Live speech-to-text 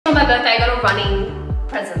birthday, I got a running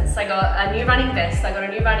presents. I got a new running vest, I got a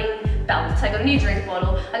new running belt, I got a new drink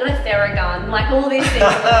bottle, I got a Theragun, like all these things.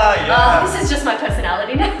 Yeah. This is just my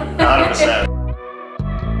personality now. 100%.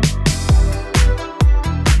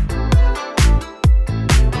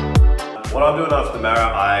 What I'm doing after the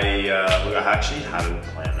marathon, I actually haven't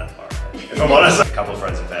planned that far ahead. If I'm honest, a couple of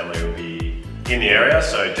friends and family will be in the area,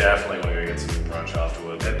 so definitely want to go get some brunch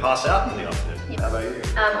afterward. Then pass out in the afternoon. How about you?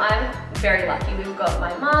 I'm very lucky. We've got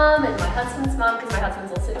my mum and my husband's mum, because my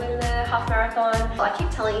husband's also doing the half marathon. I keep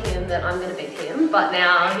telling him that I'm going to beat him, but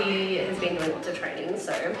now he has been doing lots of training,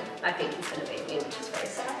 so I think he's going to beat me, which is very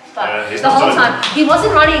sad. But the whole time, he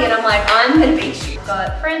wasn't running and I'm like, I'm going to beat you. I've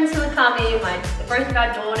got friends who are coming, both of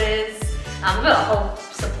our daughters. We've got a whole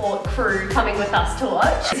support crew coming with us to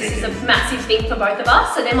watch. This is a massive thing for both of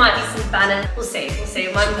us, so there might be some banners. We'll see.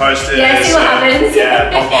 Posters. Yeah, see what happens. Yeah,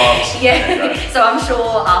 pop-ups. Yeah. So I'm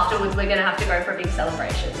sure afterwards we're going to have to go for a big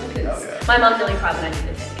celebration, because my mum nearly cried when I did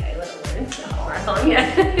the 10K, let alone the whole marathon.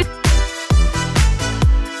 Yeah.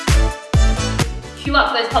 Queue up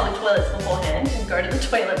for those public toilets beforehand and go to the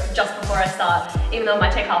toilet just before I start, even though it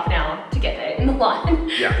might take half an hour to get there in the line.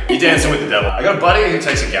 Yeah, you're dancing with the devil. I got a buddy who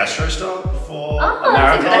takes a gastro stop before a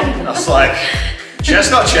marathon. I was like,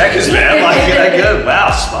 chestnut checkers, man. Like, yeah, good.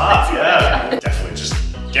 Wow, smart. Yeah. Definitely just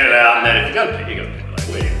get it out, and then if you got to pee, you got to pee. Like,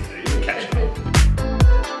 what are you going to do? You can catch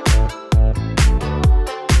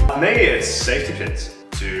it. For me, it's safety pins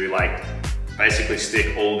to like basically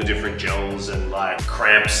stick all the different gels and like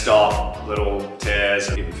cramp stop little tears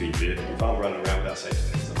and even for your bit. If I'm running around without safety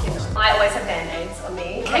pins, I always have band-aids on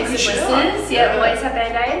me. KX blisters, yeah, always have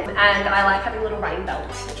band-aids. And I like having little running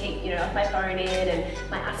belts to keep, you know, my phone in and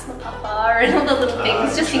my asthma puffer and all the little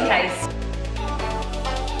things just in case.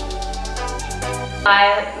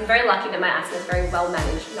 I'm very lucky that my asthma is very well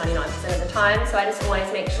managed 99% of the time, so I just always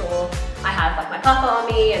make sure I have like my puffer on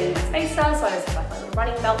me and my spacer, so I always have like my little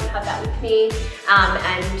running belt and have that with me. And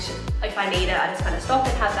if I need it, I just kind of stop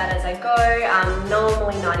and have that as I go.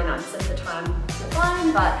 Normally 99% of the time it's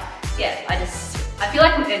fine, but yeah, I feel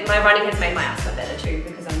like my running has made my asthma better too,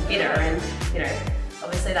 because I'm fitter and, you know,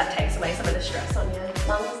 obviously that takes away some of the stress on your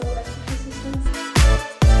lungs and the respiratory systems.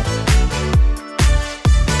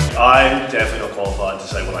 I'm definitely not qualified to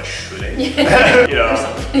say what I should eat. You know,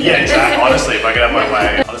 yeah, exactly. Honestly, if I could have my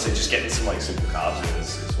way, honestly, just getting some like simple carbs in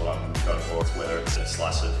is what I'm going for. Whether it's a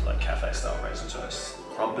slice of like cafe-style raisin toast,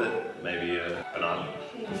 crumpet, maybe a banana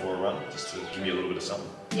before a run, just to give me a little bit of something.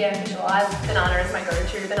 Yeah, for sure. Banana is my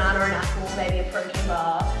go-to. Banana and apple, maybe a protein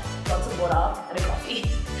bar, lots of water, and a coffee.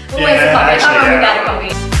 Always a coffee. I can't run without a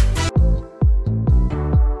coffee.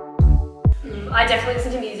 I definitely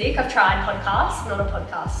listen to music. I've tried podcasts, not a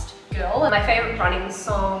podcast girl. My favourite running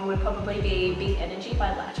song would probably be Big Energy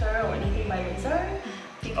by Lato or anything by Lizzo.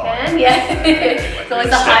 Big fan, yeah. It's always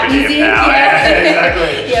the hype music. Yeah,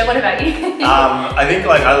 exactly. Yeah, what about you? I think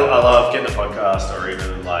like I love getting a podcast or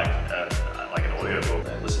even like an audio book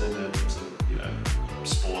and listening to some, you know,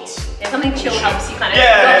 sports. Yeah, something chill helps you kind of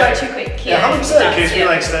not go too quick. Yeah, 100%. It keeps me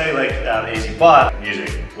like stay like easy. But music,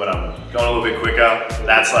 when I'm going a little bit quicker,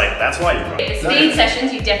 that's why you run. Speed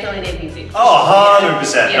sessions, you definitely need music. Oh,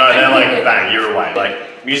 100%. No, they're like bang, you're away.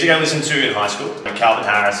 Like music I listened to in high school, like Calvin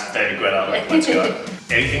Harris, David Guetta, like let's go.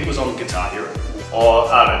 Anything was on Guitar Hero,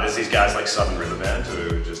 or I don't know. There's these guys like Southern River Band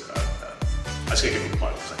who just I just gotta give them a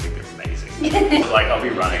plug because I think they're amazing. Like I'll be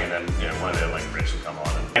running and then, you know, one of their like riffs will come on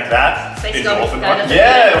and like that endorphin one.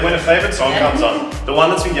 Yeah, when a favourite song comes on, the one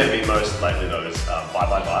that's been getting me most lately though is Bye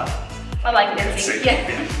Bye Bye. I like dancing.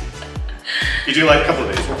 Yeah. You do like a couple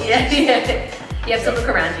of these ones. Yeah. You have to look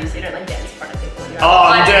around you so you don't like dance in front of people.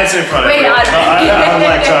 Oh, I'm dancing in front of people. I'm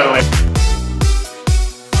like totally.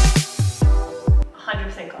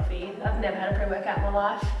 100% coffee. I've never had a pre-workout in my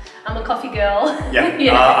life. I'm a coffee girl. Yeah,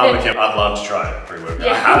 I'd love to try a pre-workout.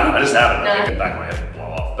 I just haven't. I think the back of my head will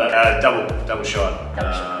blow off. But double shot.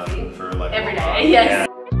 Double shot coffee. For like every day. Yes.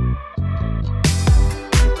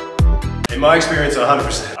 In my experience,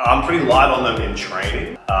 100%. I'm pretty light on them in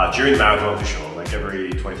training. During the marathon for sure, like every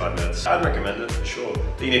 25 minutes. I'd recommend it for sure.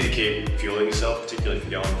 But you need to keep fueling yourself, particularly if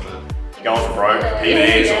you're going for broke,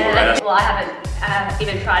 PBs, all the rest. Well, I haven't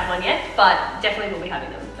even tried one yet, but definitely will be having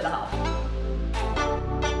them for the half.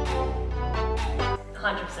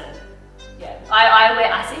 100%. Yeah, I wear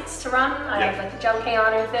Asics to run. I have like the gel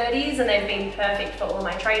Keanu 30s and they've been perfect for all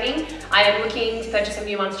my training. I am looking to purchase some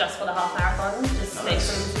new ones just for the half marathon, just to make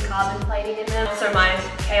some carbon plating in them. So my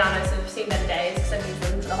Keanu's have seen better days because I've used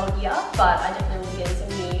them for the whole year, but I definitely will be getting some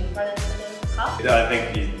new runners for the half. Yeah, I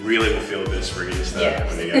think you really will feel a bit of springiness there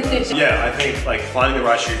when you get those. Yeah, I think like finding the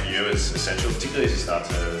right shoe for you is essential, particularly as you start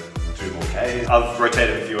to do more Ks. I've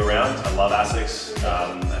rotated a few around. I love Asics.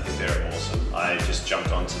 I think they're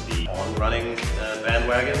onto the on-running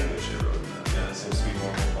bandwagon, which everyone seems to be more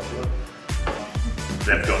and more popular.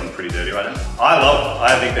 They've gotten pretty dirty right now. I love them.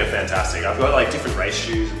 I think they're fantastic. I've got like different race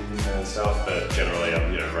shoes and stuff, but generally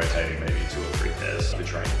I'm rotating maybe 2 or 3 pairs for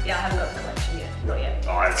training. Yeah, I haven't got the collection yet. Not yet.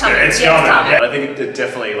 Oh, it's coming. It's coming. Yeah. I think that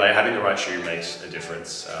definitely like having the right shoe makes a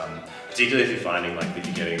difference, particularly if you're finding like that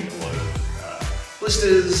you're getting a lot of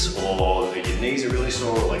blisters, or that your knees are really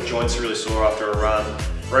sore, or like joints are really sore after a run.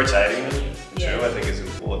 Rotating them too, I think is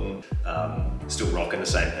important. Still rocking the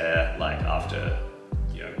same pair like after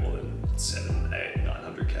more than 700, 800,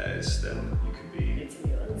 900 Ks, then you could be you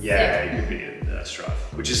could be in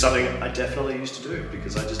strife, which is something I definitely used to do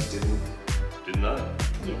because I just didn't know.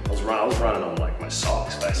 Yeah. I was running on like my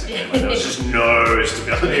socks basically. Like, there was just no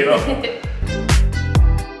stability at all.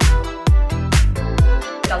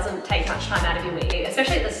 It doesn't take much time out of your week,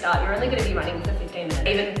 especially at the start. You're only going to be running for 15 minutes,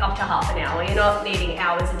 even up to half an hour. You're not needing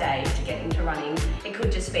hours a day to get into running. It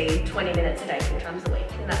could just be 20 minutes a day, 4 times a week,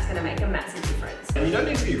 and that's going to make a massive difference. And you don't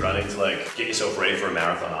need to be running to like get yourself ready for a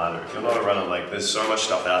marathon either. If you're not a runner, like there's so much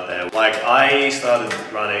stuff out there. Like I started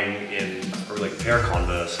running in probably like a pair of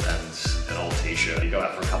Converse and an old t-shirt. You go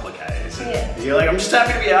out for a couple of Ks and you're like, I'm just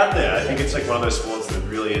happy to be out there. I think it's like one of those sports that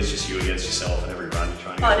really is just you against yourself, and every run you're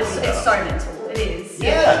trying to get it's so mental. It is.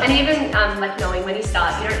 Yeah. And even like knowing when you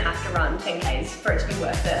start, you don't have to run 10Ks for it to be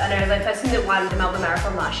worth it. I know the person that won the Melbourne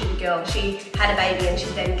Marathon last year, the girl, she had a baby and she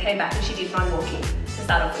then came back and she did run walking to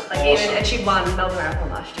start off with. Like awesome. and she won Melbourne Marathon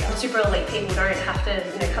last year. Super elite people don't have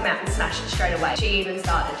to come out and smash it straight away. She even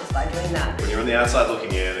started just by doing that. When you're on the outside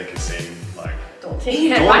looking in, it can seem like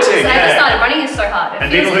daunting. Running is so hard. And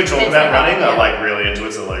people who talk about running are like really into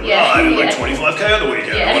it. So like, I did like 25K on the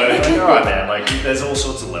weekend. Like, alright man, like there's all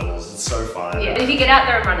sorts of levels. It's so fun. Yeah, if you get out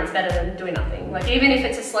there and run, it's better than doing nothing. Like even if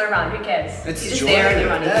it's a slow run, who cares? It's you're just there and you're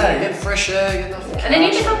running. Yeah, you get fresh air, you get nothing. And then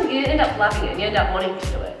you end up loving it. You end up wanting to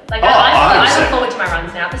do it. Like I look forward to my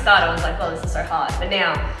runs now. At the start, I was like, well, this is so hard. But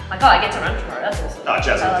now, like, I get to run tomorrow. That's awesome. Oh,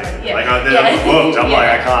 Jasmine, I'm hooked. I'm like,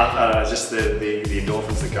 I can't. Just the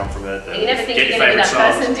endorphins that come from it. You never think you're gonna be that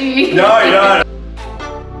person, do you? No, you don't.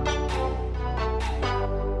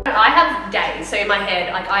 I have days, so in my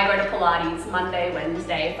head, like I go to Pilates Monday,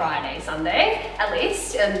 Wednesday, Friday, Sunday, at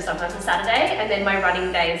least, and sometimes a Saturday, and then my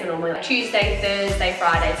running days are normally like Tuesday, Thursday,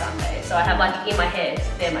 Friday, Sunday. So I have like in my head,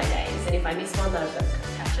 they're my days, and if I miss one, then I've got to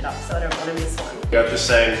catch it up, so I don't want to miss one. You have the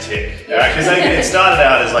same tick. Because it started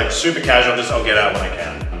out as like super casual, just I'll get out when I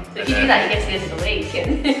can. So if you do that, you get to the end of the week.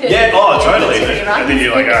 And totally. And then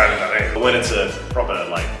you're like, oh, but when it's a proper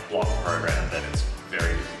like block program, then it's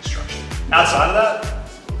very structured. Outside of that,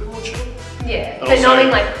 yeah, but knowing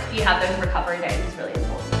like you have those recovery days is really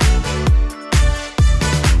important.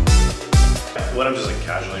 When I'm just like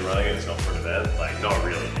casually running it, it's not for an event, like not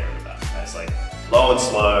really caring about it. It's like low and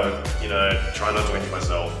slow, try not to injure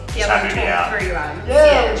myself, just happy to be out. Through your run.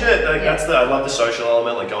 Yeah, legit. Like that's I love the social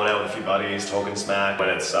element, like going out with a few buddies, talking smack when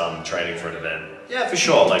it's training for an event. Yeah, for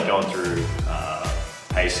sure, like going through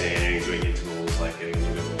pacing, doing intervals, like getting a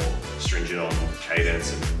little bit more stringent on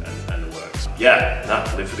cadence and the works.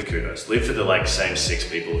 Yeah, live for the kudos. Live for the like same 6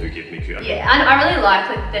 people who give me kudos. Yeah, and I really like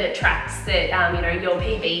that it tracks that your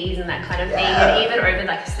PBs and that kind of thing, and even over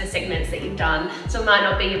like the segments that you've done. So it might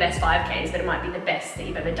not be your best 5Ks, but it might be the best that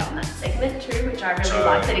you've ever done that segment too, which I really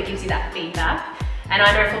like that it gives you that feedback. And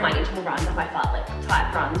I know for my interval runs, like my fartlek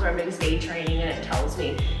type runs where I'm doing speed training, and it tells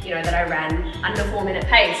me, that I ran under 4-minute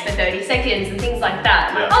pace for 30 seconds and things like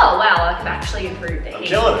that. I'm like, oh wow, I've actually improved it. I'm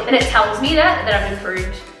killing it. And it tells me that I've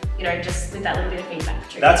improved, just with that little bit of feedback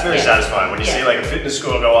too. That's very satisfying when you see like a fitness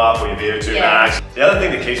score go up or your VO2 max. The other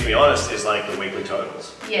thing that keeps me honest is like the weekly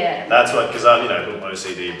totals. Yeah. That's what, because I'm, a little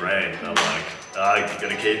OCD brain. I'm like, I'm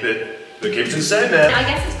gonna keep it. But keep it the same, man. I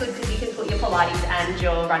guess it's good because you can put your Pilates and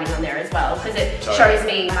your running on there as well, because it shows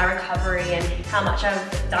me my recovery and how much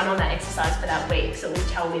I've done on that exercise for that week. So it will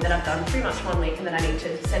tell me that I've done pretty much 1 week and that I need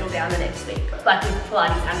to settle down the next week, like with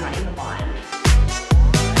Pilates and running combined.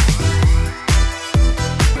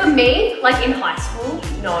 For me, like in high school,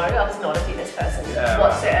 no, I was not a fitness person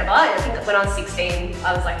whatsoever. I think when I was 16,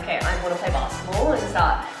 I was like, okay, I want to play basketball and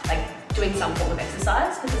start like doing some form of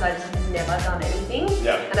exercise because I just had never done anything.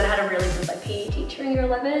 And then I had a really good like PE teacher in year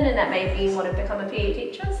 11, and that made me want to become a PE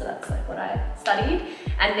teacher. So that's like what I studied.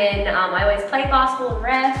 And then I always played basketball and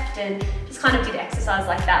reffed and just kind of did exercise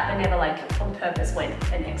like that, but never like on purpose went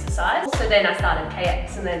and exercised. So then I started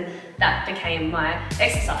KX, and then that became my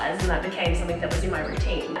exercise, and that became something that was in my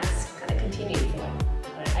routine. That's kind of continued for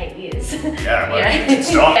like 8 years.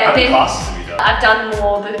 It's not having classes to be done. I've done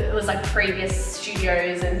more, but it was like previous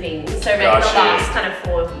studios and things. So maybe the last kind of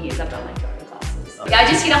 4 years I've done like 200 classes. I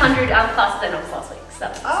just hit 100 classes at Knox last week.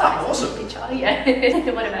 That was awesome. picture.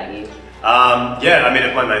 Yeah. What about you? Yeah, I mean,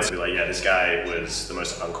 if my mates would be like, yeah, this guy was the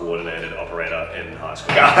most uncoordinated operator in high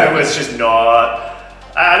school. I was just not.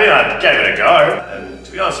 I mean, I gave it a go, and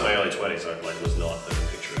to be honest, in my early 20s, I like was not the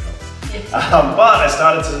picture of health. Yeah. But I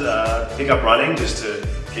started to pick up running just to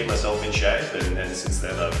keep myself in shape, and since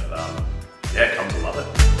then I've come to love it.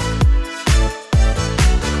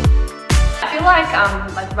 I feel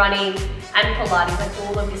like running and Pilates, like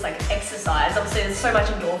all of this like exercise, obviously there's so much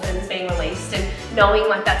endorphins being released, and knowing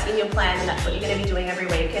like that's in your plan and that's what you're going to be doing every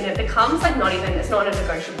week, and it becomes like it's not a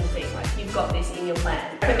negotiable thing, like you've got this in your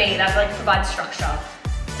plan. For me, that like provides structure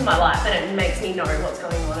to my life, and it makes me know what's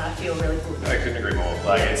going on, and I feel really good. I couldn't agree more.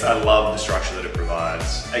 Like, I love the structure that it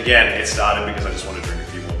provides. Again, it started because I just wanted to drink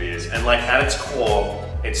a few more beers, and like at its core,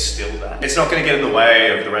 it's still that. It's not going to get in the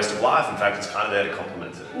way of the rest of life. In fact, it's kind of there to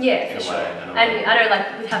complement it. Yeah, for sure. And I know,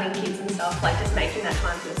 like with having kids and stuff, like just making that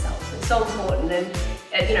time for yourself is so important.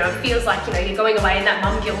 And you know, it feels like, you know, you're going away and that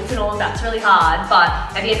mum guilt and all of that's really hard. But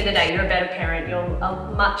at the end of the day, you're a better parent. You're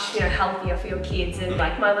much, you know, healthier for your kids. And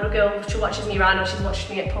like my little girl, she watches me run, or she's watched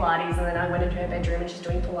me at Pilates, and then I went into her bedroom and she's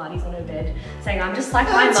doing Pilates on her bed, saying I'm just like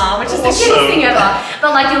my mum, which is the cutest thing ever.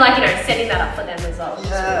 But like you're like, you know, setting that up for them as well.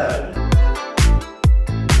 Yeah.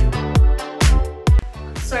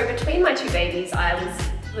 So between my two babies, I was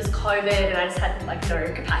COVID, and I just had like no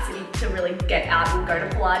capacity to really get out and go to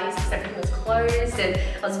Pilates because everything was closed, and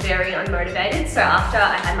I was very unmotivated. So after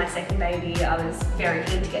I had my second baby, I was very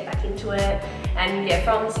keen to get back into it. And yeah,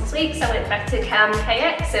 from 6 weeks, I went back to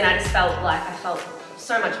KX, and I just felt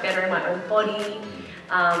so much better in my own body.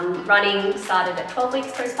 Running started at 12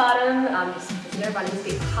 weeks postpartum. Just because, you know, running's a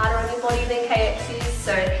bit harder on your body than KX is.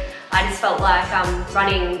 So I just felt like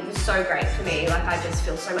running was so great for me. Like I just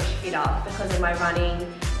feel so much fitter because of my running,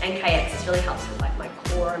 and KX has really helped with like my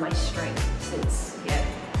core and my strength since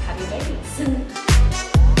having babies.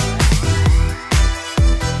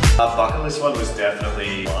 Bucket list one was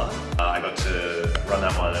definitely I got to run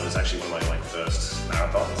that one. It was actually one of my first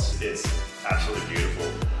marathons. It's absolutely beautiful.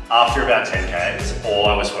 After about 10Ks, all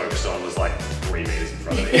I was focused on was like 3 meters in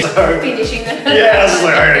front of me. So, finishing them. Yeah, I was just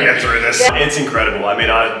like, I'm gonna get through this. Yeah. It's incredible. I mean,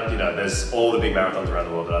 there's all the big marathons around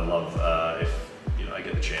the world that I'd love if I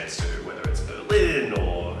get the chance to, whether it's Berlin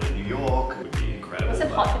or New York, it would be incredible. Was it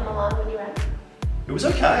hot in Milan when you ran? It was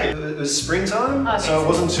okay. It was springtime, okay, so it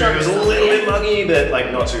wasn't too. It was a little bit muggy, but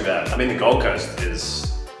like not too bad. I mean, the Gold Coast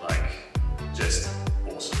is like just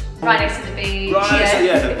awesome. Right next to the beach. Right,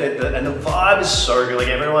 yeah. And the vibe is so good. Like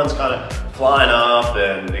everyone's kind of flying up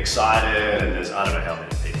and excited, and there's I don't know how many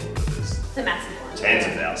people, but there's it's a massive one. Tens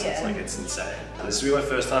of thousands. Like it's insane. And this will be my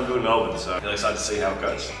first time doing Melbourne, so I'm really excited to see how it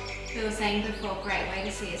goes. We were saying before, great way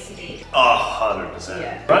to see a city. Oh, 100%.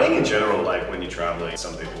 Yeah. Running in general, like when you're traveling,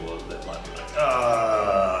 some people that might be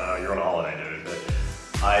like, you're on a holiday, dude. But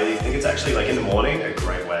I think it's actually like in the morning, a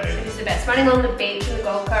great way. It is the best. Running on the beach in the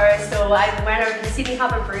Gold Coast, or I ran over the Sydney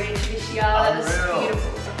Harbour Bridge this year. That was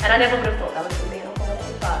beautiful. And I never would have thought that was going to be on a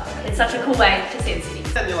holiday, but it's such a cool way to see the city.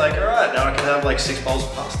 And you're like, all right, now I can have like 6 bowls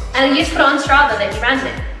of pasta. And you just put on Strava that you ran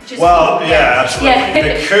there. Well, cool. Yeah, absolutely.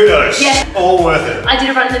 Yeah. The kudos, all worth it. I did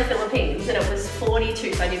a run in the Philippines, and it was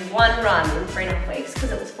 42, so I did one run in 3.5 weeks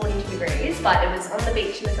because it was 42 degrees, but it was on the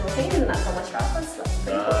beach in the Philippines, and that's on my Strava, so that's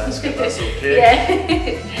pretty cool. Nice, good nice little pick.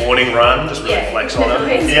 Yeah. Morning run, just really flex on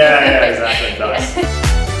it. Yeah, exactly, nice.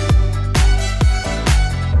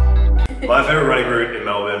 My favourite running route in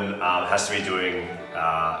Melbourne has to be doing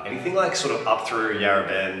anything like sort of up through Yarra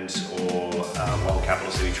Bend or along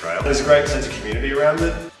Capital City Trail. There's a great sense of community around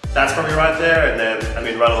it. That's probably right there, and then, I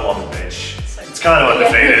mean, running along the beach. It's kind of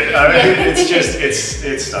undefeated. I mean, it's just,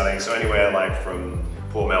 it's stunning. So anywhere like from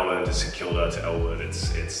Port Melbourne to St Kilda to Elwood,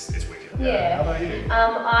 it's wicked. Yeah. How about you?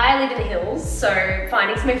 I live in the hills, so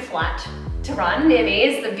finding somewhere flat to run near me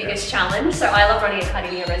is the biggest challenge. So I love running at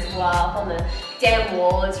Cardinia Reservoir up on the dam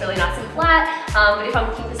wall. It's really nice and flat. But if I'm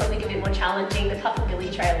looking for something a bit more challenging, the Puff and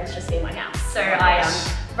Billy Trail is just near my house. So I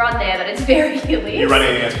run there, but it's very hilly. You're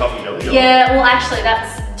running against Puff and Billy? Yeah, well actually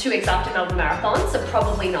that's 2 weeks after Melbourne Marathon, so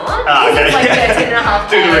probably not. Okay. It's like 13.5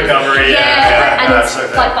 Do the recovery, and it's so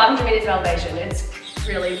like 500 meters of elevation. It's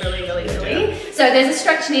really hilly. So there's a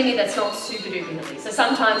stretch near me that's not super duper hilly. So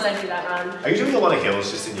sometimes I do that run. Are you doing a lot of hills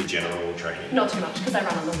just in your general trekking? Not too much, because I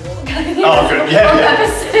run on the wall. Oh, good. Yeah. I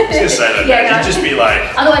was gonna say that. Yeah, you'd just be like.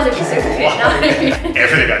 Otherwise, I'd be super fit. No.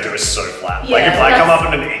 Everything I do is so flat. Yeah, like if I come up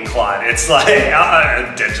on an incline, it's like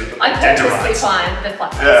I purposely find the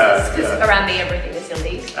flat places because around me everything is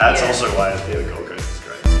hilly. That's also why the